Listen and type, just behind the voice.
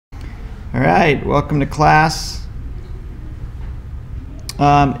All right, welcome to class.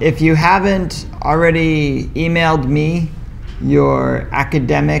 If you haven't already emailed me your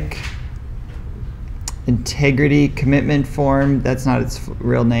academic integrity commitment form, that's not its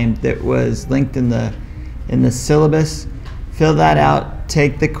real name, that was linked in the syllabus, fill that out,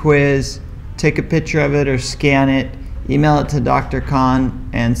 take the quiz, take a picture of it or scan it, email it to Dr. Khan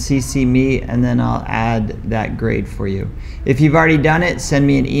and CC me, and then I'll add that grade for you. If you've already done it, send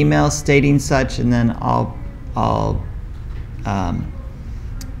me an email stating such, and then I'll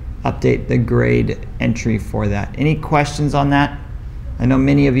update the grade entry for that. Any questions on that? I know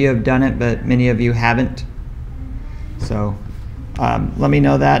many of you have done it, but many of you haven't. So let me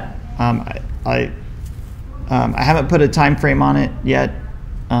know that. I haven't put a time frame on it yet.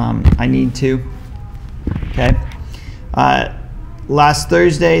 I need to. Okay. Last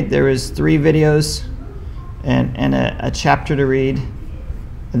Thursday there was 3 videos and a chapter to read,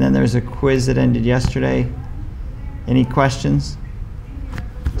 and then there's a quiz that ended yesterday. Any questions?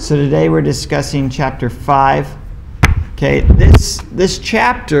 So today we're discussing chapter 5. Okay, this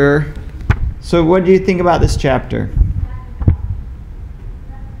chapter, so what do you think about this chapter?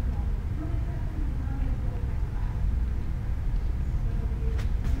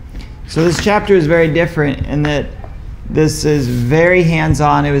 So this chapter is very different in that this is very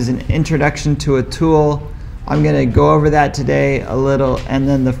hands-on. It was an introduction to a tool. I'm going to go over that today a little, and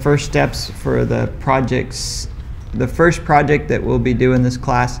then the first steps for the projects. The first project that we'll be doing this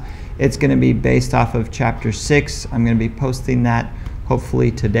class, it's going to be based off of chapter 6. I'm going to be posting that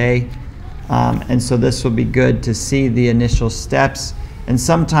hopefully today. And so this will be good to see the initial steps. And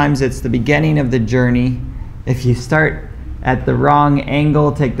sometimes it's the beginning of the journey. If you start at the wrong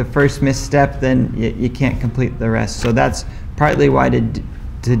angle, take the first misstep, then you can't complete the rest. So that's partly why to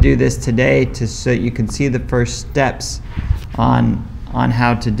do this today, so you can see the first steps on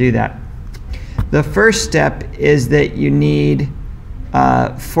how to do that. The first step is that you need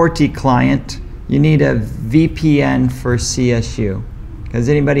FortiClient. You need a VPN for CSU. Has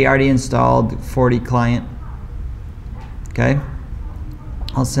anybody already installed FortiClient? Okay.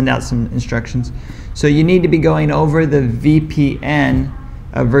 I'll send out some instructions. So you need to be going over the VPN,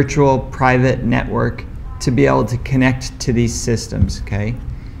 a virtual private network, to be able to connect to these systems, okay?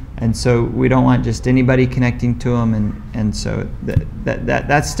 And so we don't want just anybody connecting to them, and so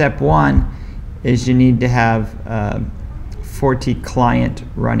that's step 1, is you need to have FortiClient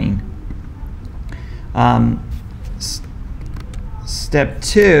running. Step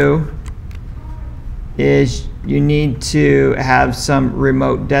 2 is you need to have some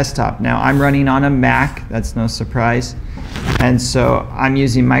remote desktop. Now I'm running on a Mac, that's no surprise, and so I'm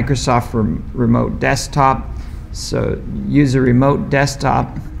using Microsoft Remote Desktop. So use a remote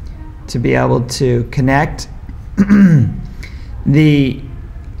desktop to be able to connect. The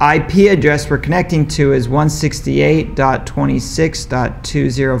IP address we're connecting to is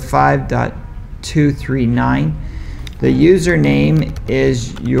 168.26.205.239. The username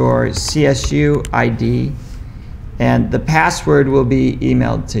is your CSU ID, and the password will be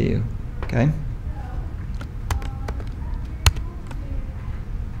emailed to you, okay?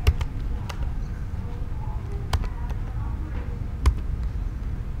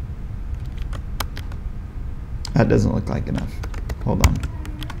 That doesn't look like enough. Hold on.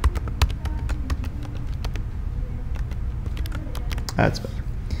 That's better.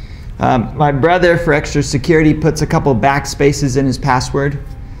 My brother, for extra security, puts a couple backspaces in his password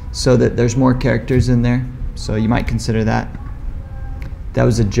so that there's more characters in there. So you might consider that. That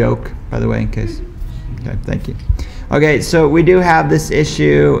was a joke, by the way, in case. Okay, thank you. Okay, so we do have this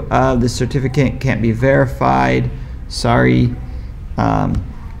issue of the certificate can't be verified. Sorry.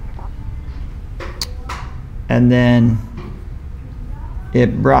 And then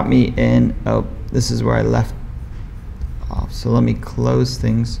it brought me in. Oh, this is where I left off. So let me close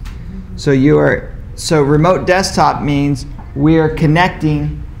things. So remote desktop means we are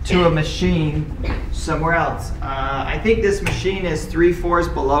connecting to a machine somewhere else. I think this machine is 3 floors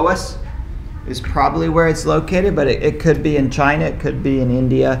below us, is probably where it's located, but it could be in China, it could be in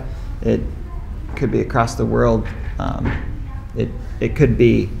India, it could be across the world. It could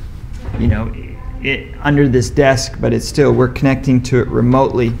be, you know, under this desk, but it's still, we're connecting to it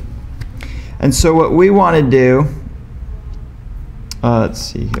remotely. And so what we want to do, let's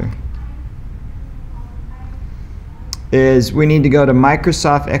see here, is we need to go to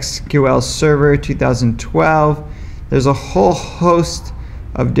Microsoft SQL Server 2012. There's a whole host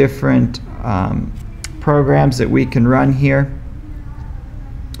of different programs that we can run here.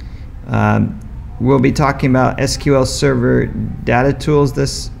 We'll be talking about SQL Server data tools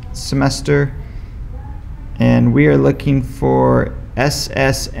this semester, and we are looking for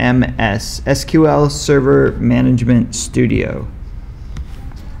SSMS, SQL Server Management Studio.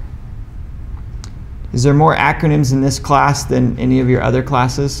 Is there more acronyms in this class than any of your other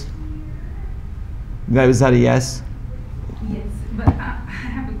classes? Was that a yes? Yes, but I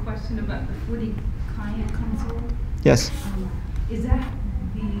have a question about the Footy Client Console. Yes. Is that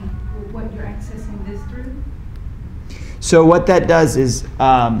what you're accessing this through? So what that does is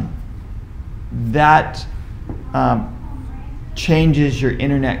that changes your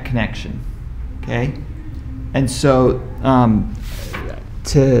internet connection, okay? And so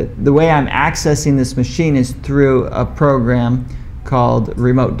the way I'm accessing this machine is through a program called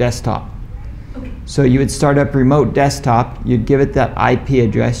Remote Desktop. Okay. So you would start up Remote Desktop, you'd give it that IP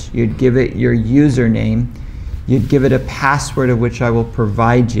address, you'd give it your username, you'd give it a password of which I will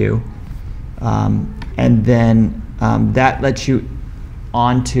provide you, and then that lets you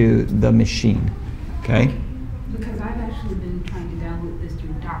onto the machine, okay? Because I've actually been trying to download this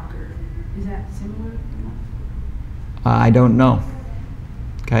through Docker. Is that similar? I don't know,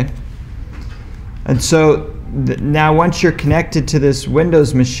 okay? And so now once you're connected to this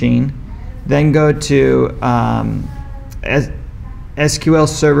Windows machine, then go to SQL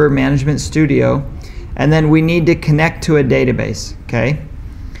Server Management Studio, and then we need to connect to a database, okay?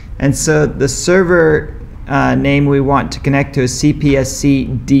 And so the server name we want to connect to is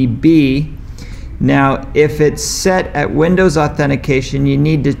CPSC-DB. Now, if it's set at Windows authentication, you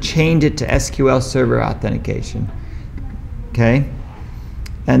need to change it to SQL Server authentication, okay?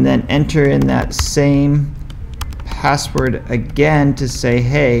 And then enter in that same password again to say,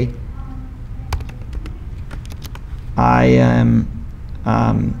 hey, I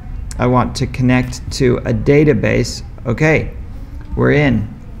want to connect to a database. Okay, we're in.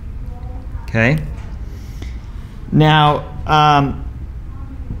 Okay. Now,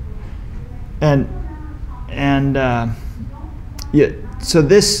 yeah, so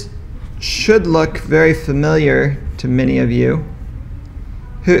this should look very familiar to many of you.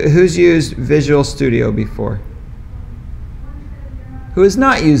 Who's used Visual Studio before? Who has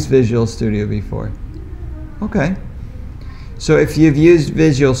not used Visual Studio before? Okay. So if you've used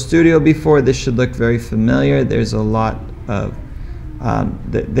Visual Studio before, this should look very familiar. There's a lot of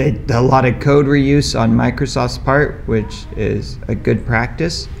a lot of code reuse on Microsoft's part, which is a good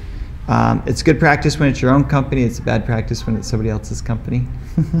practice. It's good practice when it's your own company. It's bad practice when it's somebody else's company.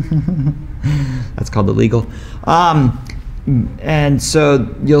 That's called illegal. And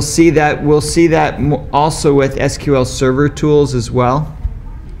so you'll see that, we'll see that also with SQL Server tools as well.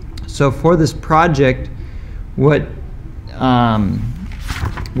 So for this project, what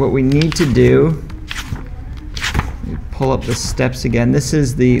we need to do, pull up the steps again. This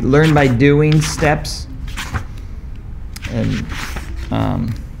is the learn by doing steps. And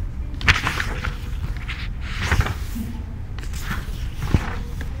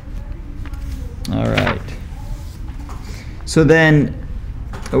all right. So then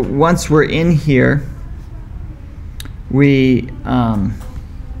once we're in here, we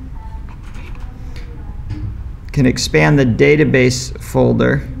can expand the database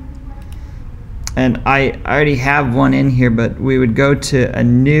folder, and I already have one in here, but we would go to a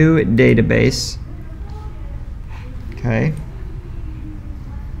new database, okay,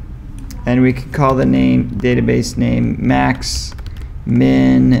 and we could call the database name Max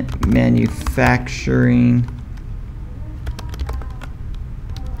Min Manufacturing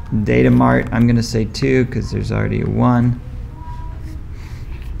Data Mart. I'm going to say 2 because there's already a 1.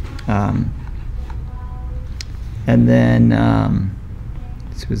 And then,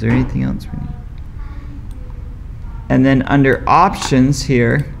 so was there anything else we need? And then under options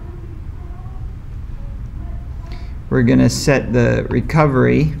here, we're going to set the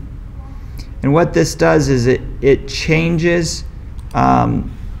recovery. And what this does is it changes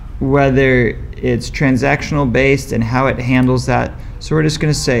whether it's transactional based and how it handles that. So we're just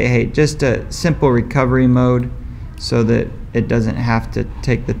going to say, hey, just a simple recovery mode so that it doesn't have to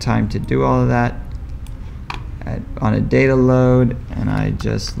take the time to do all of that. On a data load, and I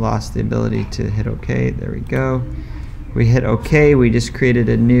just lost the ability to hit OK. There we go. We hit OK. We just created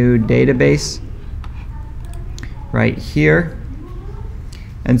a new database right here.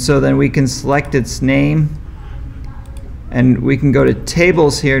 And so then we can select its name, and we can go to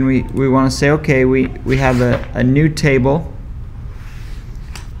tables here, and we want to say, okay, we have a new table.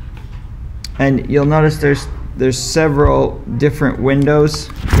 And you'll notice there's several different windows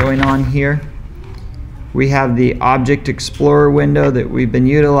going on here. We have the Object Explorer window that we've been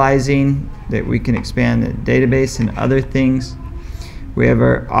utilizing, that we can expand the database and other things. We have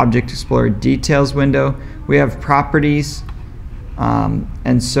our Object Explorer Details window. We have Properties,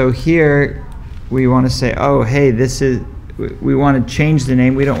 and so here we want to say, oh, hey, we want to change the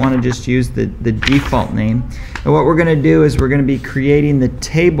name. We don't want to just use the default name. And what we're going to do is we're going to be creating the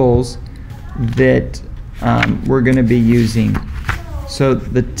tables that we're going to be using. So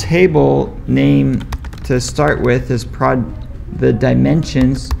the table name to start with is the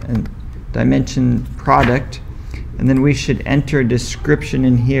dimensions and dimension product, and then we should enter a description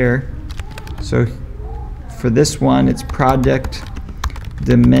in here. So for this one, it's product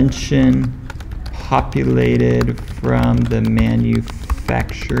dimension populated from the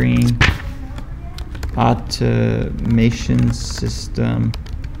manufacturing automation system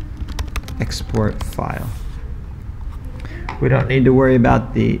export file. We don't need to worry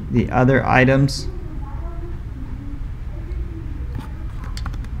about the other items.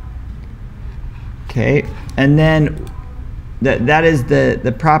 Okay, and then that is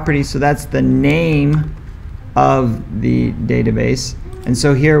the property, so that's the name of the database. And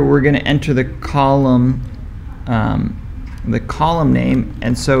so here we're going to enter the column name.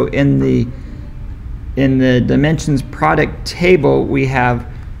 And so in the dimensions product table, we have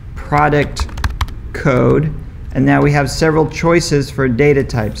product code, and now we have several choices for data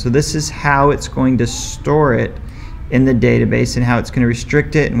type. So this is how it's going to store it in the database and how it's going to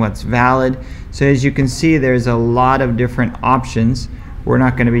restrict it and what's valid. So as you can see, there's a lot of different options. We're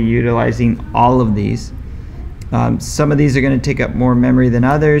not going to be utilizing all of these. Some of these are going to take up more memory than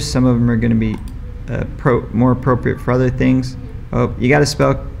others. Some of them are going to be more appropriate for other things. Oh, you got to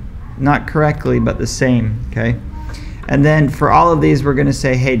spell not correctly, but the same. Okay, and then for all of these, we're going to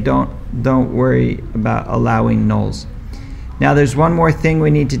say, hey, don't worry about allowing nulls. Now, there's one more thing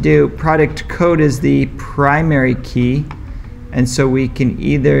we need to do. Product code is the primary key, and so we can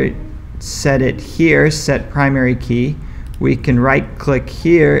either set it here, set primary key. We can right-click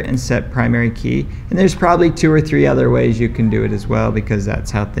here and set primary key. And there's probably 2 or 3 other ways you can do it as well, because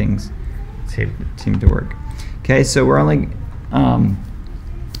that's how things seem to work. Okay, so we're only, and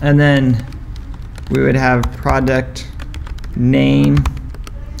then we would have product name.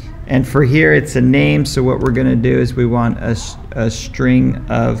 And for here, it's a name, so what we're going to do is we want a string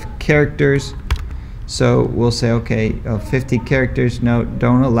of characters. So we'll say, okay, 50 characters, no,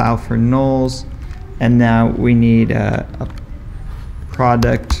 don't allow for nulls. And now we need a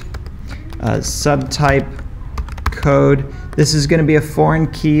product subtype code. This is going to be a foreign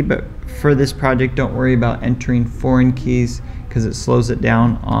key, but for this project, don't worry about entering foreign keys because it slows it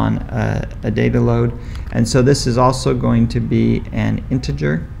down on a data load. And so this is also going to be an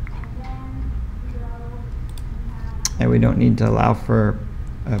integer. And we don't need to allow for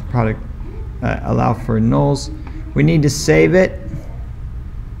allow for nulls. We need to save it.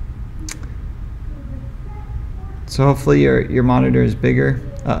 So hopefully your monitor is bigger.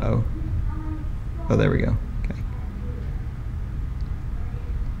 Uh-oh. Oh, there we go. Okay.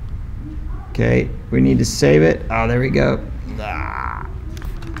 Okay, we need to save it. Oh, there we go. Ah.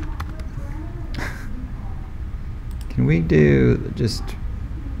 Can we do just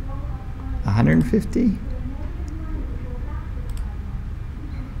 150?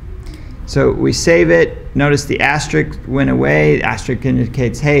 So we save it. Notice the asterisk went away. The asterisk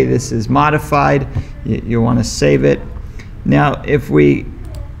indicates, hey, this is modified. You want to save it. Now, if we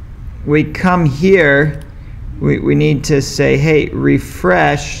come here, we need to say, hey,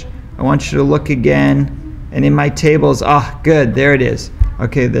 refresh. I want you to look again. And in my tables, good, there it is.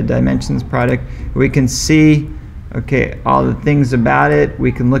 Okay, the dimensions product. We can see, okay, all the things about it.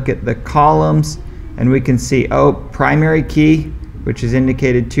 We can look at the columns, and we can see, primary key, which is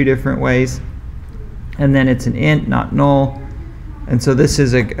indicated 2 different ways. And then it's an int, not null. And so this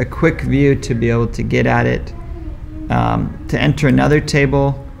is a quick view to be able to get at it. To enter another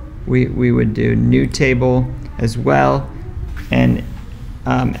table, we would do new table as well. And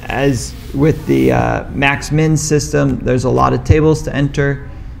as with the max-min system, there's a lot of tables to enter.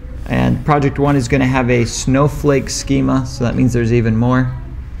 And project 1 is going to have a snowflake schema, so that means there's even more.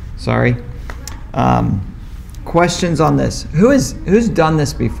 Sorry. Questions on this? Who's done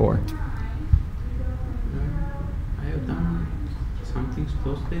this before? I have done some things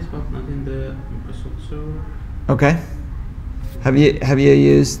close to this, but not in the Microsoft server. Okay. Have you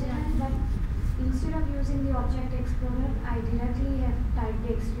used? Yeah, but instead of using the Object Explorer, I directly have typed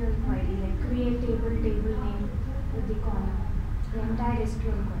the SQL query, like create table name with the column, the entire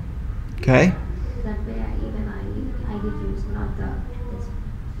SQL query. Okay. That way, I did use, not this.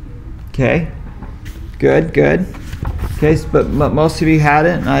 Okay. Good. Okay, but most of you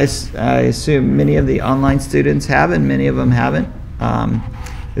hadn't. I assume many of the online students have, and many of them haven't,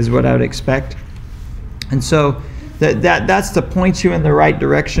 is what I would expect. And so that's to point you in the right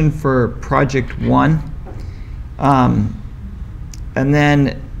direction for project 1. And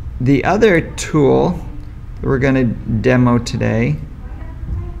then the other tool that we're going to demo today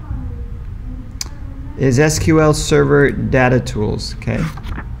is SQL Server Data Tools, okay?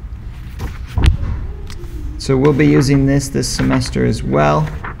 So we'll be using this semester as well.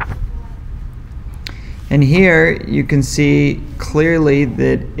 And here you can see clearly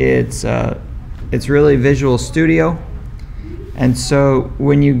that it's really Visual Studio. And so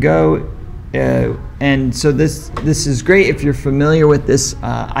when you go, and so this is great if you're familiar with this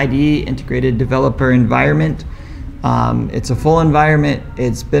IDE, Integrated Developer Environment. It's a full environment.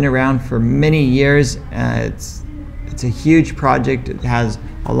 It's been around for many years. It's a huge project. It has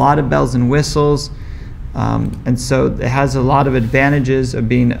a lot of bells and whistles. And so it has a lot of advantages of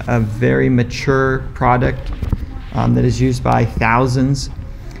being a very mature product that is used by thousands.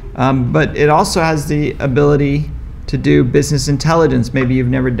 But it also has the ability to do business intelligence. Maybe you've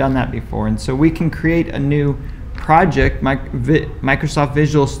never done that before. And so we can create a new project. Microsoft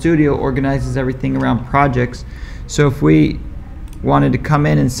Visual Studio organizes everything around projects. So if we wanted to come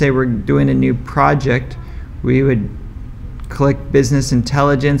in and say we're doing a new project, we would click Business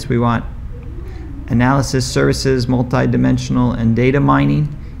Intelligence. We want Analysis Services, Multidimensional, and Data Mining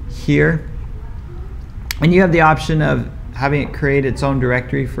here. And you have the option of having it create its own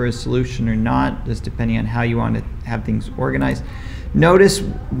directory for a solution or not, just depending on how you want to have things organized. Notice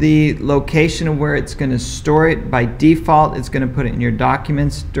the location of where it's going to store it. By default, it's going to put it in your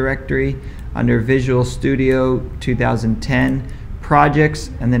Documents directory under Visual Studio 2010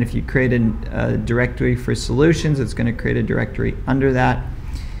 Projects, and then if you create a directory for solutions, it's going to create a directory under that.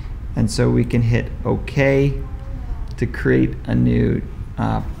 And so we can hit OK to create a new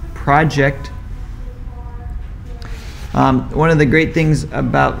project. One of the great things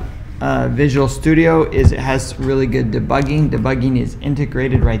about Visual Studio is it has really good debugging. Debugging is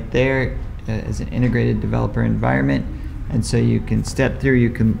integrated right there as an integrated developer environment. And so you can step through, you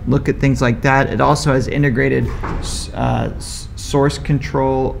can look at things like that. It also has integrated source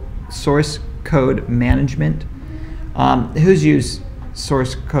code management. Who's used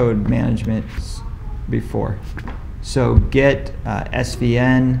source code management before? So Git,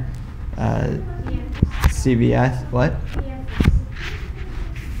 SVN, CVS, what?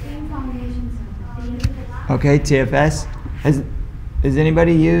 Okay, TFS. Has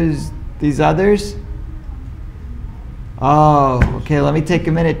anybody used these others? Oh, okay, let me take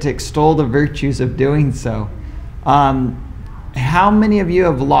a minute to extol the virtues of doing so. How many of you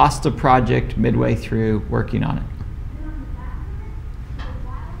have lost a project midway through working on it?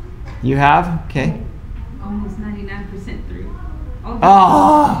 You have? Okay. Almost 99% through.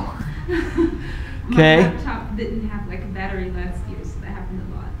 Oh! Okay. My laptop didn't have like a battery last year, so that happened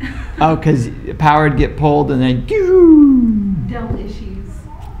a lot. Oh, because power would get pulled and then Dell issues.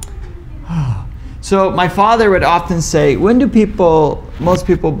 So my father would often say, when do most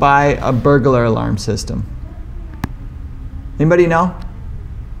people buy a burglar alarm system? Anybody know?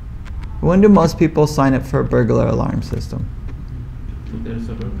 When do most people sign up for a burglar alarm system?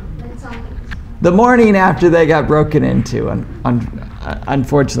 The morning after they got broken into.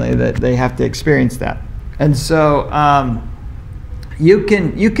 Unfortunately, that they have to experience that. And so you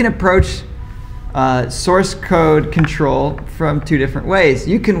can approach source code control from two different ways.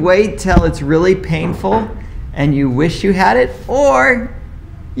 You can wait till it's really painful and you wish you had it, or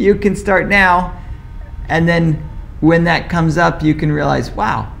you can start now, and then when that comes up, you can realize,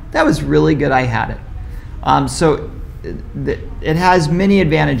 wow, that was really good, I had it. So it has many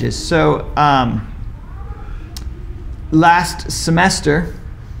advantages. So last semester,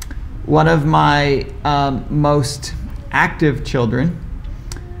 one of my most active children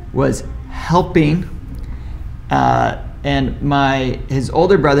was helping, and his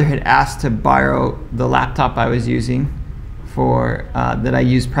older brother had asked to borrow the laptop I was using for that I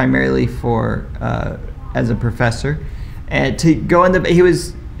use primarily for as a professor, and to go in the he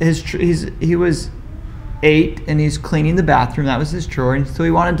was 8 and he's cleaning the bathroom. That was his chore, and so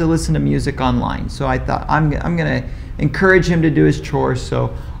he wanted to listen to music online. So I thought I'm gonna encourage him to do his chores,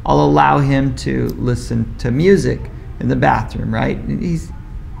 so I'll allow him to listen to music in the bathroom, right?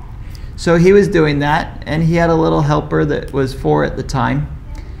 So he was doing that, and he had a little helper that was 4 at the time,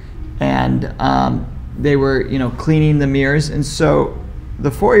 and they were, cleaning the mirrors. And so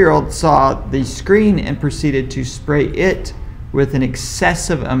the 4-year-old saw the screen and proceeded to spray it with an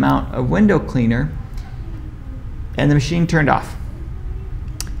excessive amount of window cleaner, and the machine turned off.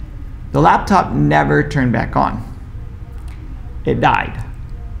 The laptop never turned back on. It died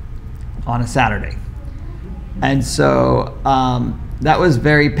on a Saturday. And so that was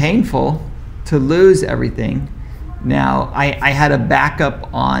very painful to lose everything. Now, I had a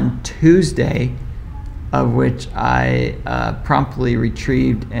backup on Tuesday, of which I promptly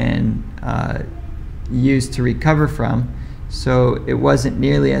retrieved and used to recover from, so it wasn't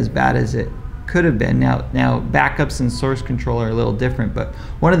nearly as bad as it could have been. Now backups and source control are a little different, but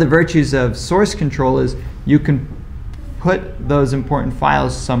one of the virtues of source control is you can put those important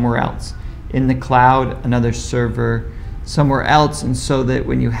files somewhere else, in the cloud, another server, somewhere else, and so that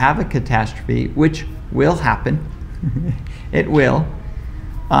when you have a catastrophe, which will happen, it will,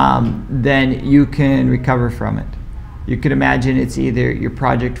 then you can recover from it. You could imagine it's either your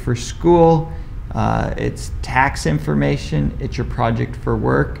project for school, it's tax information, it's your project for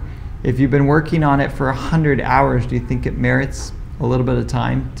work. If you've been working on it for 100 hours, do you think it merits a little bit of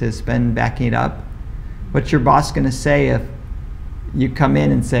time to spend backing it up? What's your boss going to say if you come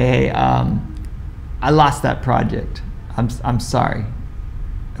in and say, hey, I lost that project. I'm sorry.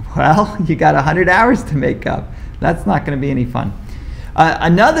 Well, you got 100 hours to make up. That's not going to be any fun.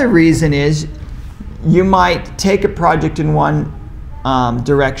 Another reason is you might take a project in one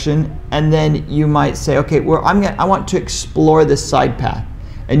direction, and then you might say, okay, well, I want to explore this side path.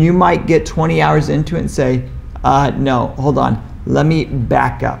 And you might get 20 hours into it and say, no, hold on, let me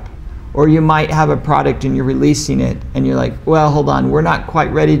back up. Or you might have a product and you're releasing it and you're like, well, hold on, we're not quite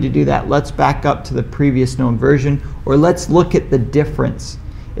ready to do that. Let's back up to the previous known version, or let's look at the difference.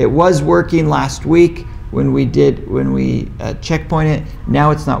 It was working last week when we checkpointed it.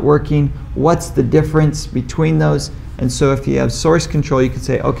 Now it's not working. What's the difference between those? And so if you have source control, you can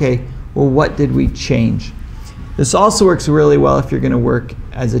say, okay, well, what did we change? This also works really well if you're going to work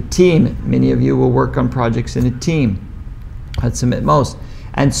as a team. Many of you will work on projects in a team. That's them at most.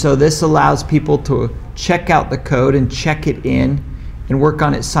 And so this allows people to check out the code and check it in and work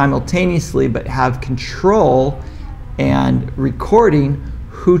on it simultaneously, but have control and recording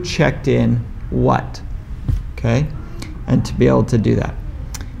who checked in what, okay? And to be able to do that.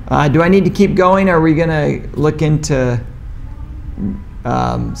 Do I need to keep going, or are we gonna look into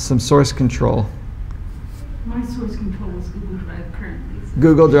some source control? My source control is Google Drive currently. So.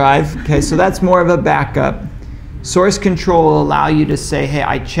 Google Drive, okay, so that's more of a backup. Source control will allow you to say, hey,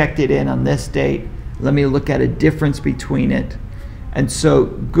 I checked it in on this date. Let me look at a difference between it. And so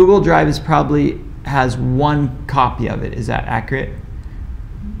Google Drive has one copy of it. Is that accurate?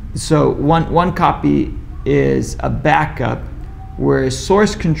 So one copy is a backup, whereas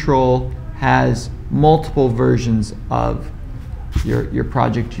source control has multiple versions of your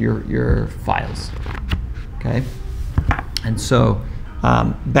project, your files. Okay? And so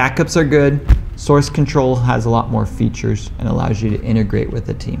backups are good. Source control has a lot more features and allows you to integrate with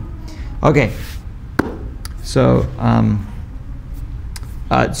the team. Okay, so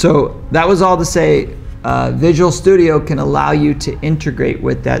so that was all to say Visual Studio can allow you to integrate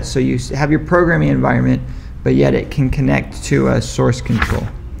with that, so you have your programming environment, but yet it can connect to a source control.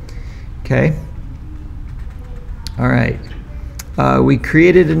 Okay. All right. We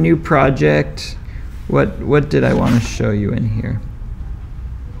created a new project. What did I want to show you in here?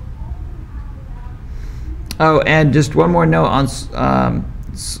 Oh, and just one more note on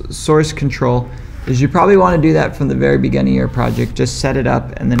source control is you probably want to do that from the very beginning of your project. Just set it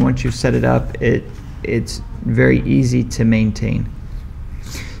up, and then once you've set it up, it's very easy to maintain.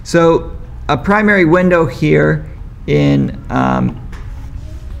 So a primary window here in our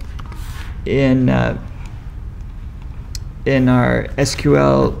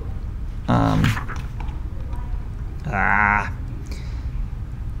SQL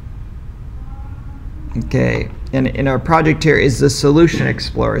okay, and in our project here is the Solution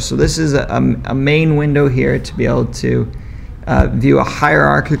Explorer. So this is a main window here to be able to view a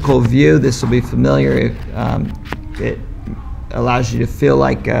hierarchical view. This will be familiar. It allows you to feel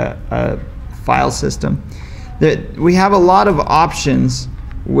like a file system. We have a lot of options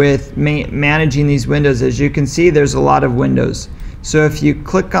with managing these windows. As you can see, there's a lot of windows. So if you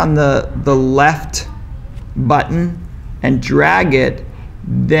click on the left button and drag it,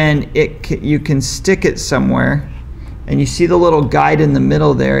 then you can stick it somewhere, and you see the little guide in the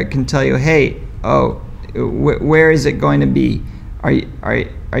middle there. It can tell you, hey, where is it going to be? Are you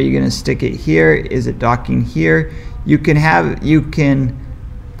going to stick it here? Is it docking here? You can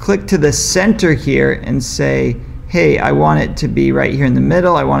click to the center here and say, hey, I want it to be right here in the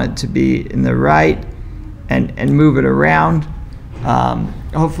middle. I want it to be in the right, and move it around.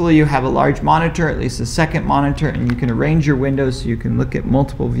 Hopefully you have a large monitor, at least a second monitor, and you can arrange your windows so you can look at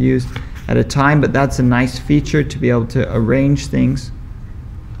multiple views at a time, but that's a nice feature to be able to arrange things,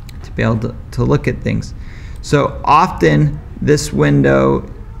 to be able to look at things. So often this window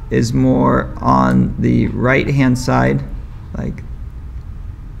is more on the right hand side, like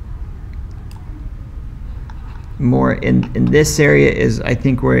more in this area is, I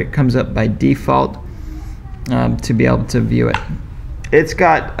think, where it comes up by default to be able to view it. It's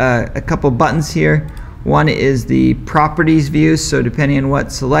got a couple buttons here. One is the properties view, so depending on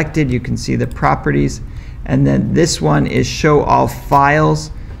what's selected, you can see the properties. And then this one is show all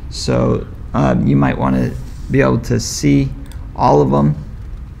files, so you might want to be able to see all of them.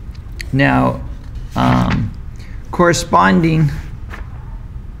 Now, corresponding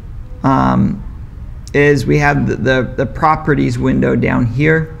is we have the properties window down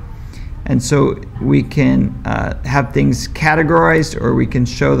here. And so we can have things categorized, or we can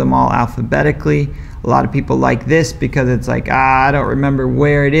show them all alphabetically. A lot of people like this because it's like, I don't remember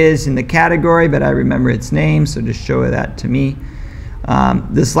where it is in the category, but I remember its name, so just show that to me.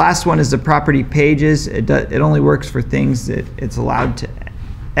 This last one is the property pages. It only works for things that it's allowed to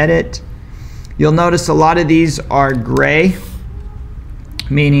edit. You'll notice a lot of these are gray,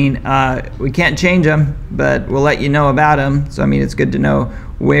 meaning we can't change them, but we'll let you know about them. So I mean, it's good to know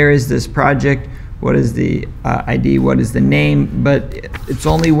where is this project, what is the ID, what is the name, but it's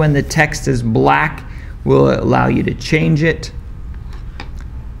only when the text is black will allow you to change it.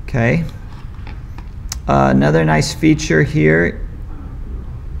 Okay. Another nice feature here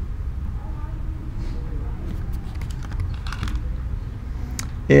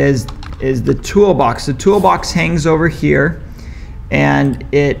is the toolbox. The toolbox hangs over here, and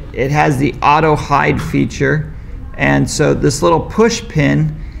it has the auto hide feature. And so this little push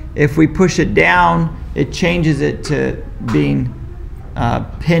pin, if we push it down, it changes it to being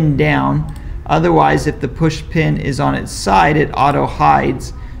pinned down. Otherwise, if the push pin is on its side, it auto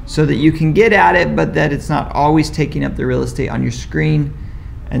hides so that you can get at it, but that it's not always taking up the real estate on your screen.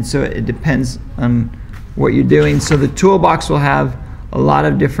 And so it depends on what you're doing. So the toolbox will have a lot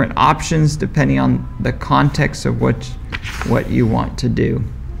of different options depending on the context of what you want to do.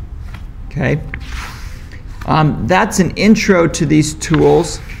 Okay. That's an intro to these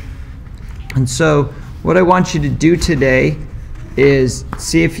tools. And so what I want you to do today is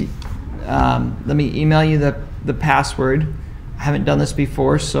see if you, let me email you the password. I haven't done this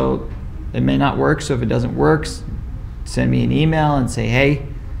before, so it may not work. So if it doesn't work, send me an email and say, hey,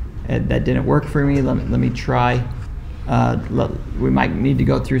 that didn't work for me. Let me try. We might need to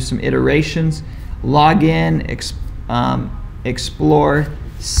go through some iterations. Log in, explore,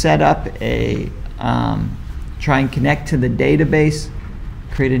 set up a, try and connect to the database,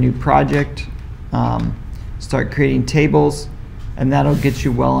 create a new project, start creating tables, and that'll get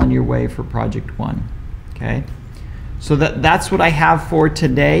you well on your way for project 1. Okay, so that's what I have for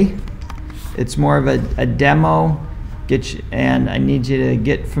today. It's more of a demo, and I need you to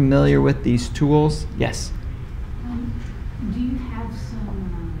get familiar with these tools. Yes? Do you have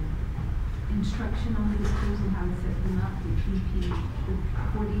some instruction on these tools and how to set them up with the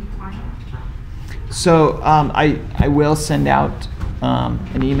 40 client? So I will send out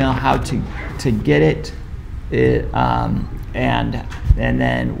an email how to get it, and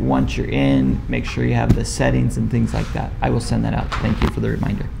then once you're in, make sure you have the settings and things like that. I will send that out. Thank you for the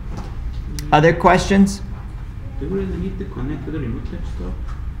reminder. Other questions? Do we really need to connect to the remote desktop?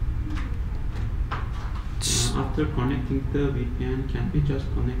 After connecting the VPN, can't we just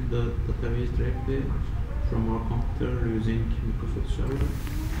connect the database directly from our computer using Microsoft Server?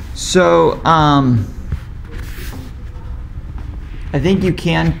 So I think you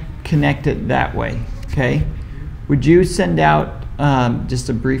can connect it that way. Okay. Would you send out just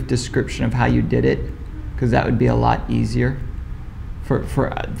a brief description of how you did it? Because that would be a lot easier for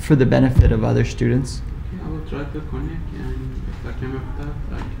the benefit of other students. Okay, I will try to connect, and if I came up with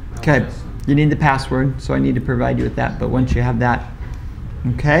that, I'll Okay. just You need the password, so I need to provide you with that. But once you have that,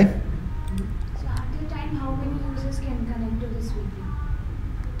 okay. So at a time, how many users can connect to this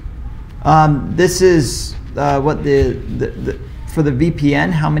VPN? This is what for the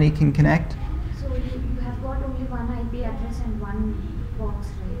VPN. How many can connect? So you have got only one IP address and one box,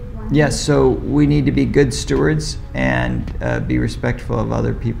 right? Yes. So we need to be good stewards and be respectful of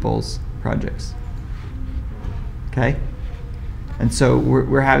other people's projects. Okay. And so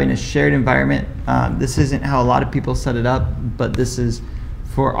we're having a shared environment. This isn't how a lot of people set it up, but this is,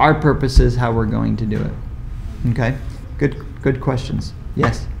 for our purposes, how we're going to do it. Okay? Good questions.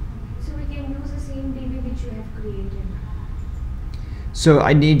 Yes? So we can use the same DB which you have created. So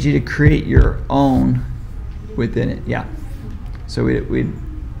I need you to create your own within it. Yeah. So we'd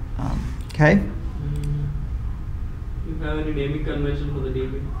okay? You have any naming convention for the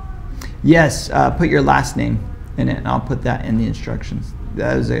DB? Yes, put your last name in it, and I'll put that in the instructions.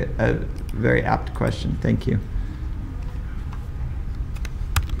 That is a very apt question. Thank you.